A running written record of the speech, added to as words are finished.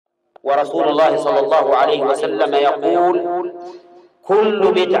ورسول الله صلى الله عليه وسلم يقول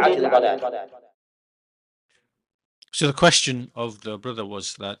كل بدعة ضلالة. So the question of the brother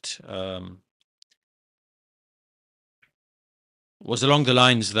was that was along the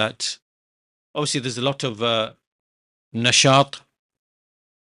lines that obviously there's a lot of nashat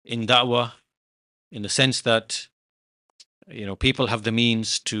in da'wah, in the sense that people have the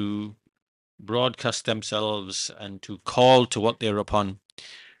means to broadcast themselves and to call to what they're upon.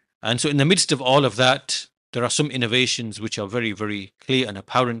 And so in the midst of all of that, there are some innovations which are very, very clear and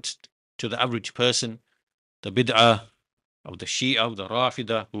apparent to the average person. The bid'ah of the Shia, of the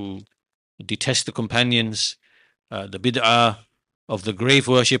Rafida, who detest the companions, the bid'ah of the grave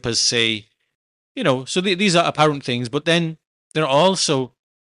worshippers, say, so these are apparent things. But then there are also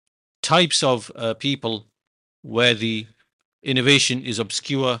types of people where the innovation is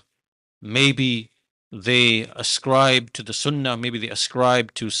obscure. Maybe they ascribe to the Sunnah, maybe they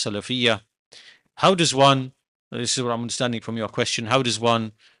ascribe to Salafiyah. How does one, this is what I'm understanding from your question, how does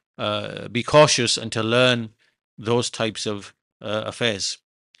one be cautious and to learn those types of affairs?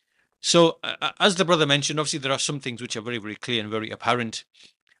 So, as the brother mentioned, obviously there are some things which are very, very clear and very apparent.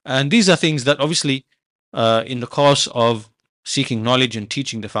 And these are things that obviously, in the course of seeking knowledge and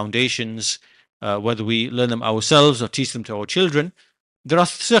teaching the foundations, whether we learn them ourselves or teach them to our children, there are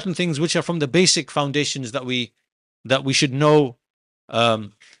certain things which are from the basic foundations that we should know, as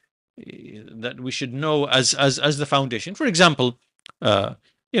the foundation. For example, the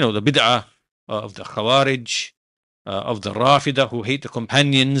bid'ah of the Khawarij, of the Rafida, who hate the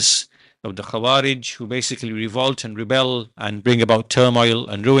companions, of the Khawarij, who basically revolt and rebel and bring about turmoil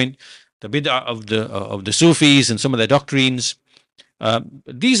and ruin, the bid'ah of the Sufis and some of their doctrines.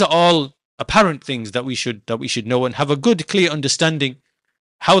 These are all apparent things that we should know and have a good, clear understanding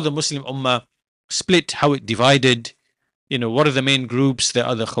how the Muslim Ummah split, how it divided. What are the main groups? There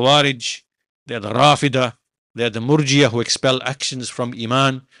are the Khawarij, there are the Rafida, there are the Murjiyah, who expel actions from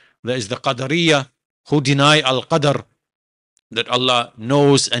Iman. There is the Qadariyah, who deny Al-Qadr, that Allah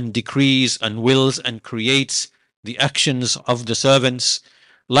knows and decrees and wills and creates the actions of the servants.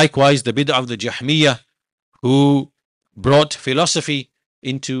 Likewise, the bid'ah of the Jahmiyah, who brought philosophy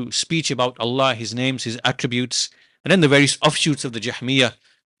into speech about Allah, His names, His attributes. And then the various offshoots of the Jahmiyah,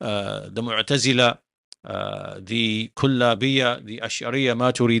 the Mu'tazila, the Kullabiyya, the Ash'ariyya,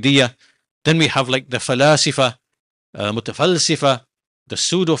 Maturidiyya. Then we have like the Falasifa, Mutafalsifa, the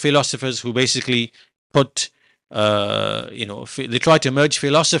pseudo-philosophers, who basically put, they try to merge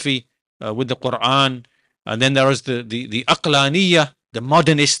philosophy with the Quran. And then there is the Aqlaniyya, the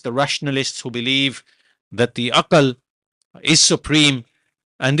modernists, the rationalists, who believe that the Aql is supreme,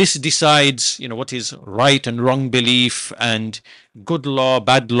 and this decides, what is right and wrong belief, and good law,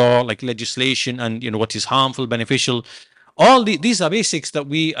 bad law, like legislation, and what is harmful, beneficial. All these are basics that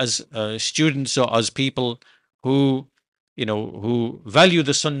we, as students or as people who who value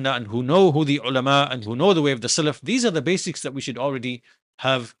the Sunnah and who know who the ulama and who know the way of the Salaf, these are the basics that we should already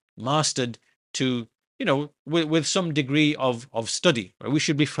have mastered to, with some degree of study. Right? We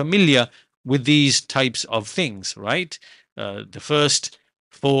should be familiar with these types of things, right? The first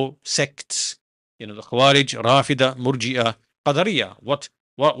 4 sects, the Khawarij, Rafida, Murji'ah, Qadariyah. What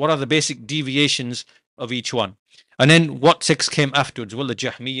are the basic deviations of each one? And then what sects came afterwards? Well, the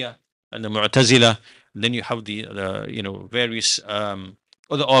Jahmiyah and the Mu'tazila. And then you have the various other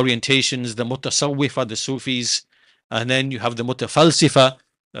orientations, the Mutasawwifa, the Sufis, and then you have the Mutafalsifa,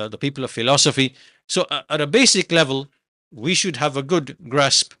 the people of philosophy. So at a basic level, we should have a good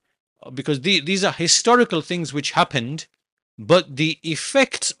grasp, because these are historical things which happened, but the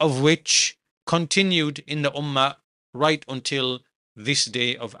effects of which continued in the Ummah right until this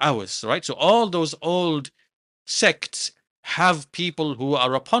day of ours, right? So all those old sects have people who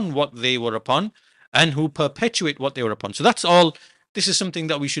are upon what they were upon and who perpetuate what they were upon. So that's all. This is something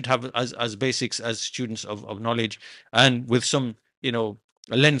that we should have as basics, as students of knowledge, and with some,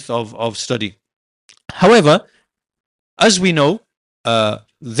 length of study. However, as we know,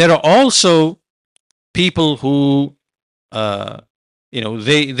 there are also people who,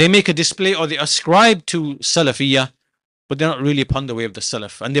 they make a display, or they ascribe to Salafiyah, but they're not really upon the way of the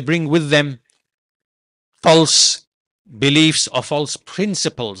Salaf. And they bring with them false beliefs or false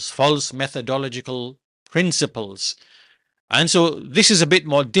principles, false methodological principles. And so this is a bit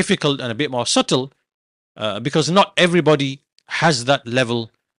more difficult and a bit more subtle, because not everybody has that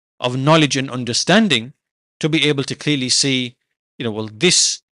level of knowledge and understanding to be able to clearly see, well,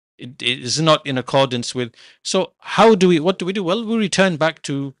 this it is not in accordance with. So what do we do? Well, we return back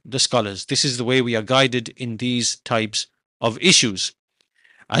to the scholars. This is the way we are guided in these types of issues.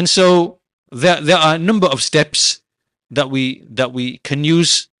 And so there are a number of steps that we can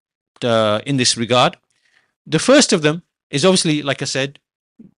use in this regard. The first of them is obviously, like I said,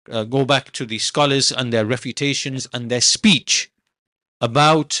 go back to the scholars and their refutations and their speech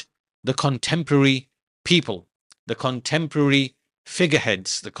about the contemporary people, the contemporary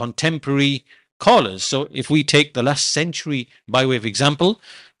figureheads, the contemporary scholars. So if we take the last century by way of example,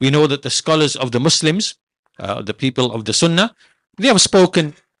 we know that the scholars of the Muslims, the people of the Sunnah, they have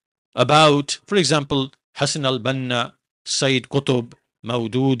spoken about, for example, Hassan al-Banna, Sayyid Qutb,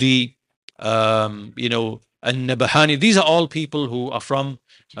 Maududi, Al-Nabahani. These are all people who are from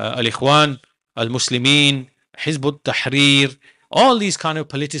Al-Ikhwan, Al-Muslimin, Hizb al-Tahrir, all these kind of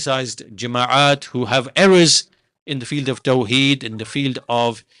politicized jama'at who have errors in the field of Tawheed, in the field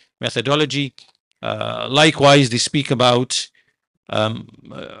of methodology. Likewise, they speak about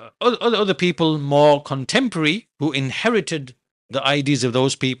other people more contemporary who inherited the ideas of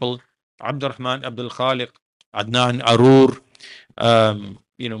those people. Abdurrahman Abdul Khaliq, Adnan Arur,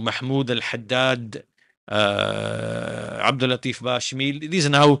 Mahmoud Al Haddad, Abdul Latif Bashmil. These are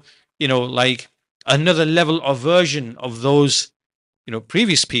now, like another level of version of those,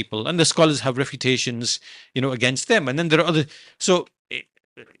 previous people, and the scholars have refutations, against them. And then there are other. So,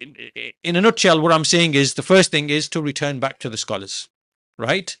 in a nutshell, what I'm saying is the first thing is to return back to the scholars,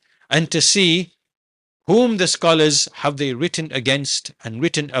 right? And to see whom the scholars have they written against and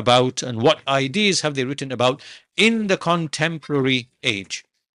written about, and what ideas have they written about in the contemporary age.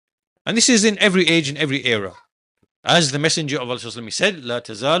 And this is in every age, in every era. As the Messenger of Allah said, لا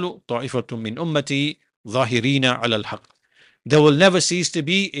تزال طائفة من أمتي ظاهرين على الحق. There will never cease to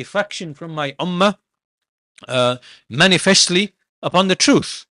be a faction from my ummah manifestly upon the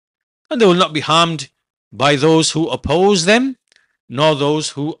truth, and they will not be harmed by those who oppose them, nor those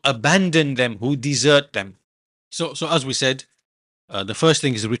who abandon them, who desert them. So as we said, the first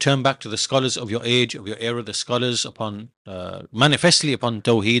thing is to return back to the scholars of your age, of your era, the scholars upon manifestly upon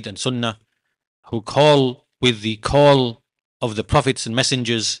Tawheed and Sunnah, who call with the call of the prophets and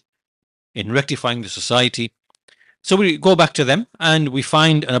messengers in rectifying the society. So we go back to them and we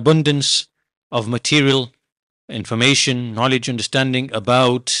find an abundance of material information, knowledge, understanding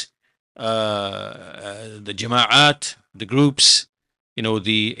about the jama'at, the groups,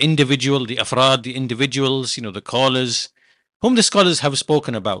 the individual, the afrad, the individuals, the callers, whom the scholars have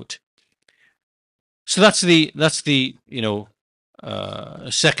spoken about. So that's the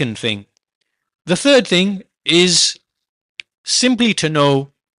second thing. The third thing is simply to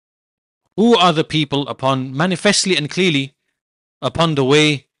know who are the people upon manifestly and clearly upon the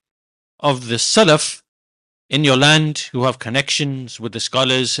way of the Salaf in your land, who have connections with the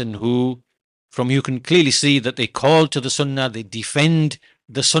scholars, and who from you can clearly see that they call to the Sunnah, they defend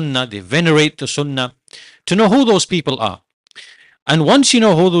the Sunnah, they venerate the Sunnah. To know who those people are. And once you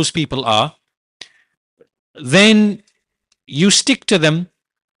know who those people are, then you stick to them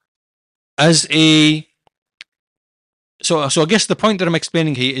as a... So I guess the point that I'm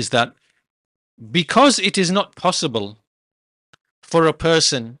explaining here is that because it is not possible for a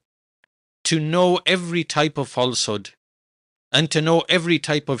person to know every type of falsehood, and to know every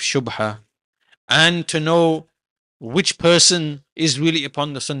type of shubha, and to know which person is really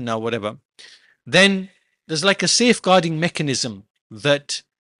upon the Sunnah, whatever, then there's like a safeguarding mechanism that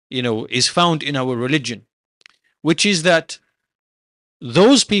is found in our religion, which is that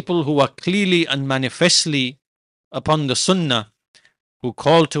those people who are clearly and manifestly upon the Sunnah, who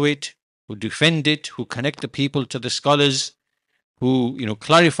call to it, who defend it, who connect the people to the scholars, who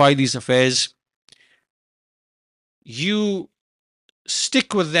clarify these affairs, you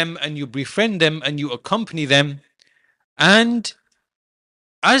stick with them and you befriend them and you accompany them. And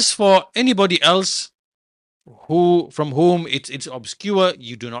as for anybody else from whom it's obscure,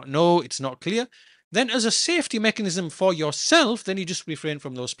 you do not know, it's not clear, then as a safety mechanism for yourself, then you just refrain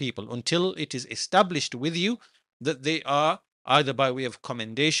from those people until it is established with you that they are either by way of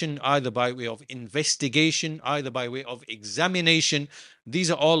commendation, either by way of investigation, either by way of examination. These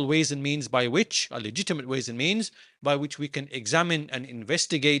are all ways and means by which, are legitimate ways and means by which we can examine and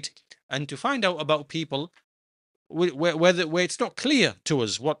investigate, and to find out about people where it's not clear to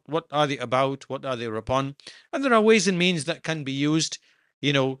us what are they about, what are they upon. And there are ways and means that can be used,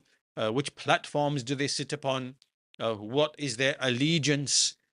 which platforms do they sit upon, what is their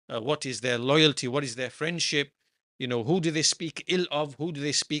allegiance, what is their loyalty, what is their friendship, who do they speak ill of, who do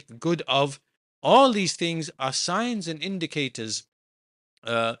they speak good of. All these things are signs and indicators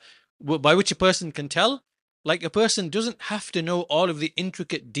by which a person can tell. Like, a person doesn't have to know all of the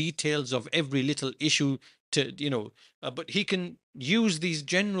intricate details of every little issue to but he can use these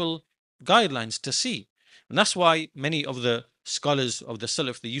general guidelines to see. And that's why many of the scholars of the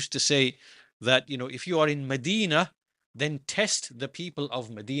Salaf, they used to say that if you are in Medina, then test the people of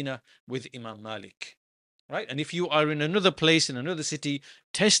Medina with Imam Malik. Right? And if you are in another place, in another city,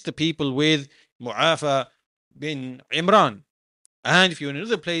 test the people with Mu'afa bin Imran. And if you're in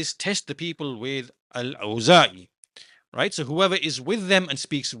another place, test the people with Al-Awza'i. Right? So whoever is with them and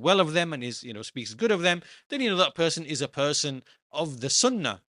speaks well of them and is, speaks good of them, then that person is a person of the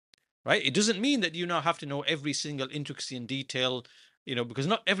Sunnah. Right? It doesn't mean that you now have to know every single intricacy and detail, because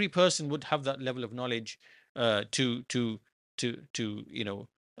not every person would have that level of knowledge to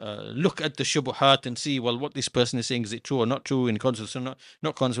look at the shubuhat and see, well, what this person is saying, is it true or not true, in accordance with the Sunnah, not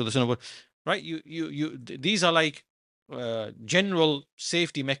accordance with the Sunnah. Right? These are like general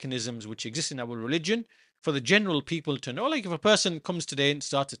safety mechanisms which exist in our religion for the general people to know. Like if a person comes today and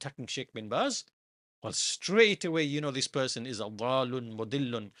starts attacking Sheikh bin Baz, well, straight away, this person is a dalun,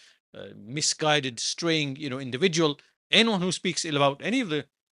 mudillun, misguided, straying, individual. Anyone who speaks ill about any of the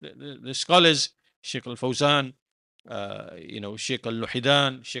scholars, Sheikh al-Fawzan, Sheikh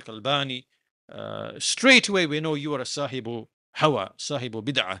al-Luhidan, Sheikh al-Bani, straight away we know you are a sahibu hawa, sahibu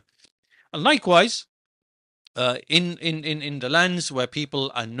bid'ah. And likewise, in the lands where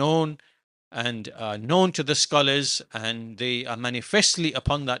people are known and are known to the scholars and they are manifestly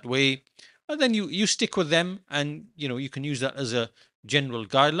upon that way, and then you stick with them, and you can use that as a general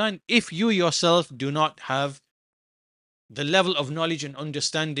guideline. If you yourself do not have the level of knowledge and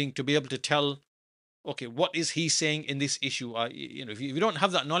understanding to be able to tell, okay, what is he saying in this issue, if you don't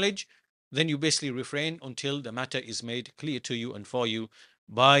have that knowledge, then you basically refrain until the matter is made clear to you and for you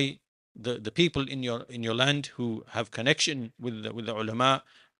by the people in your land who have connection with the ulama,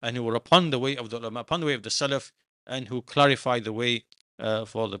 and who are upon the way of the ulama, upon the way of the salaf, and who clarify the way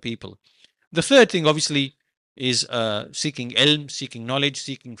for the people. The third thing, obviously, is seeking ilm, seeking knowledge,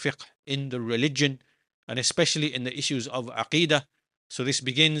 seeking fiqh in the religion, and especially in the issues of aqidah. So this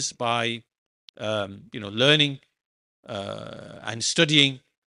begins by learning and studying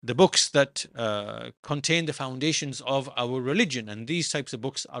the books that contain the foundations of our religion. And these types of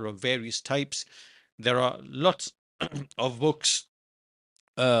books are of various types. There are lots of books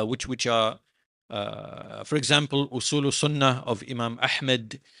which are, for example, Usul Sunnah of Imam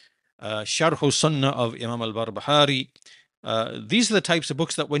Ahmed, Sharh Sunnah of Imam al-Barbahari. These are the types of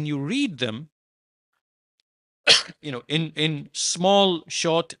books that when you read them, in small,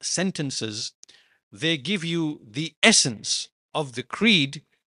 short sentences, they give you the essence of the creed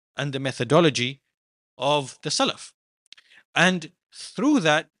and the methodology of the Salaf. And through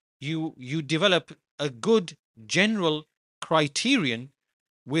that, you develop a good general criterion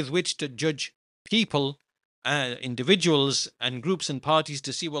with which to judge people, individuals and groups and parties,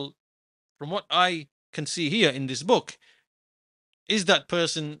 to see, well, from what I can see here in this book, is that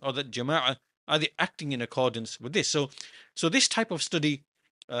person or that jama'ah, are they acting in accordance with this? So this type of study,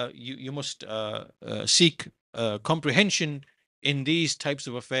 you must seek comprehension in these types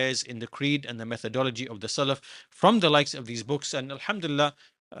of affairs, in the creed and the methodology of the Salaf, from the likes of these books. And alhamdulillah,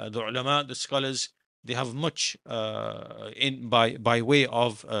 the ulama, the scholars, they have much by way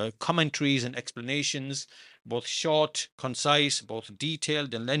of commentaries and explanations, both short, concise, both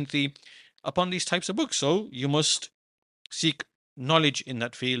detailed and lengthy, upon these types of books. So you must seek knowledge in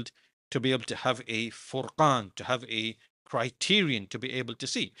that field to be able to have a furqan, to have a criterion to be able to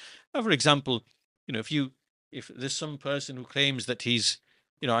see. For example, if there's some person who claims that he's,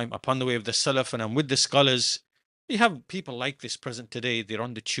 I'm upon the way of the Salaf and I'm with the scholars, you have people like this present today. They're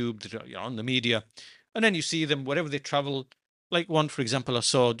on the tube, they're on the media, and then you see them wherever they travel. Like one, for example, I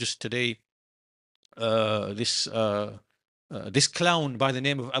saw just today, this clown by the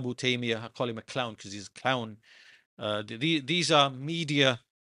name of Abu Taymiyyah. I call him a clown because he's a clown. These are media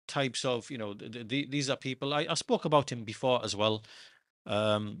types of, these are people. I spoke about him before as well.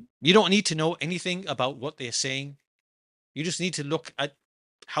 You don't need to know anything about what they're saying. You just need to look at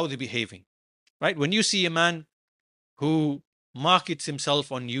how they're behaving, right? When you see a man who markets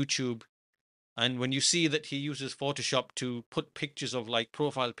himself on YouTube, and when you see that he uses Photoshop to put pictures of, like,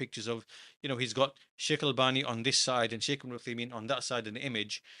 profile pictures of, he's got Sheikh Albani on this side and Sheikh Ibn Uthaymeen on that side in the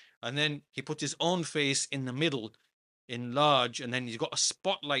image, and then he puts his own face in the middle in large, and then he's got a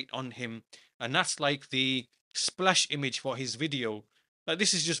spotlight on him, and that's like the splash image for his video.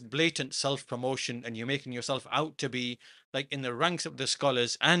 This is just blatant self-promotion, and you're making yourself out to be like in the ranks of the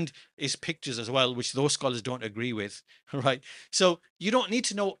scholars, and his pictures as well, which those scholars don't agree with, right? So you don't need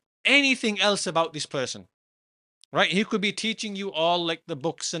to know anything else about this person, right? He could be teaching you all like the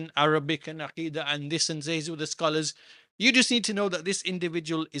books and Arabic and Aqidah and this and this with the scholars. You just need to know that this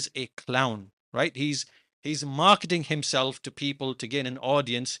individual is a clown, right? He's marketing himself to people to gain an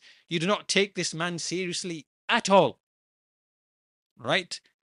audience. You do not take this man seriously at all, right?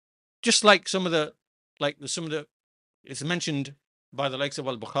 Just like some of the It's mentioned by the likes of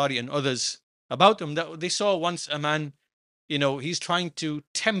Al-Bukhari and others about them that they saw once a man, he's trying to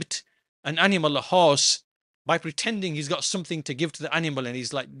tempt an animal, a horse, by pretending he's got something to give to the animal, and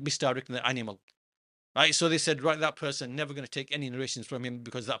he's like misdirecting the animal. Right? So they said, right, that person, never going to take any narrations from him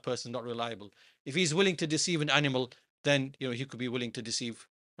because that person's not reliable. If he's willing to deceive an animal, then he could be willing to deceive,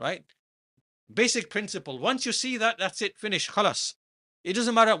 right? Basic principle. Once you see that, that's it, finish, khalas. It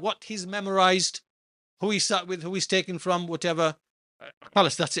doesn't matter what he's memorized, who he sat with, who he's taken from, whatever.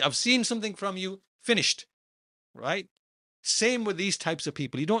 Khalas, that's it. I've seen something from you, finished, right? Same with these types of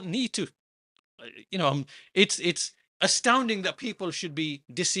people. You don't need to, it's astounding that people should be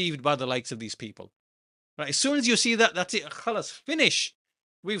deceived by the likes of these people. Right? As soon as you see that, that's it. Khalas, finish.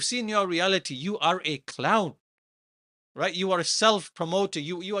 We've seen your reality. You are a clown. Right? You are a self-promoter.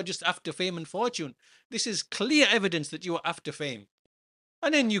 You are just after fame and fortune. This is clear evidence that you are after fame.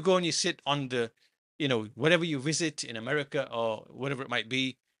 And then you go and you sit on the, wherever you visit in America or whatever it might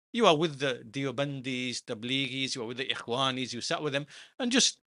be, you are with the Deobandis, Tabligis, you are with the Ikhwanis, you sat with them. And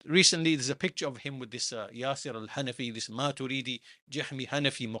just recently, there's a picture of him with this Yasir al-Hanafi, this Maturidi, Jahmi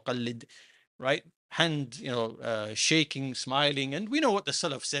Hanafi Muqallid, right? Hand, shaking, smiling. And we know what the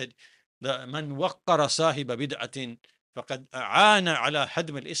Salaf said, the man waqqara sahiba bid'atin faqad a'ana ala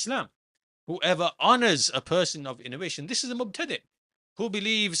hadm al-Islam. Whoever honors a person of innovation, this is a mubtadi', who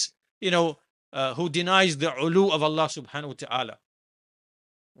believes, who denies the ulu of Allah subhanahu wa ta'ala,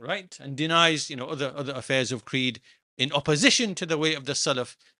 right? And denies, other affairs of creed in opposition to the way of the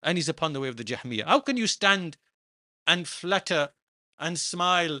Salaf, and he's upon the way of the Jahmiyyah. How can you stand and flatter and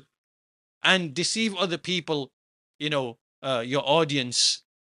smile and deceive other people, your audience?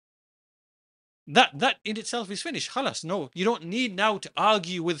 That in itself is finished. Khalas, no, you don't need now to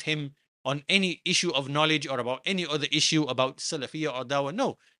argue with him on any issue of knowledge or about any other issue about Salafiyah or Dawah.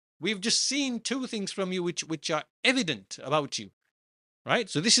 No, we've just seen two things from you which are evident about you, right?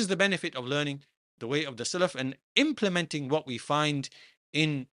 So this is the benefit of learning the way of the Salaf and implementing what we find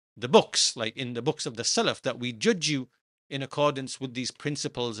in the books, like in the books of the Salaf, that we judge you in accordance with these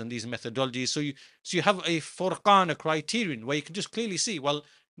principles and these methodologies. So you have a furqan, a criterion where you can just clearly see, well,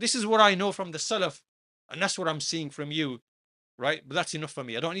 this is what I know from the Salaf, and that's what I'm seeing from you, right? But that's enough for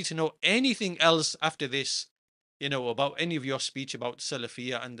me. I don't need to know anything else after this, about any of your speech about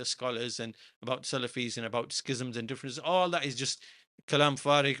Salafiyah and the scholars and about Salafis and about schisms and differences. All that is just kalam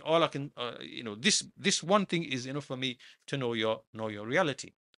farik. All I can, this one thing is enough for me to know your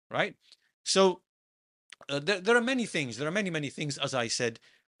reality, right? So there are many things. There are many things, as I said,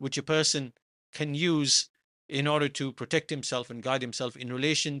 which a person can use in order to protect himself and guide himself in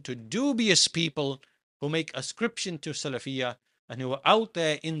relation to dubious people who make ascription to Salafiyah and who are out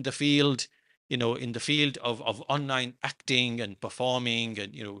there in the field, in the field of online acting and performing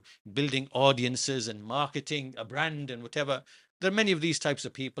and, building audiences and marketing a brand and whatever. There are many of these types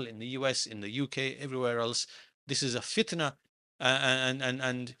of people in the US, in the UK, everywhere else. This is a fitna,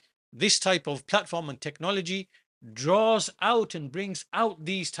 and this type of platform and technology draws out and brings out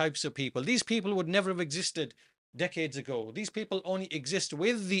these types of people. These people would never have existed decades ago. These people only exist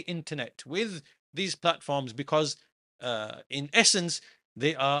with the internet, with these platforms, because in essence,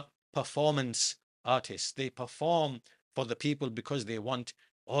 they are performance artists. They perform for the people because they want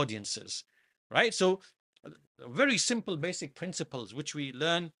audiences, right? So very simple basic principles which we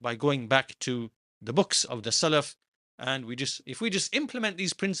learn by going back to the books of the Salaf, and if we just implement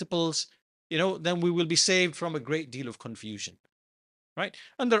these principles, then we will be saved from a great deal of confusion, right?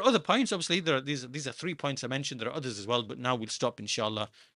 And there are other points. Obviously, these are 3 points I mentioned. There are others as well, but now we'll stop, inshallah.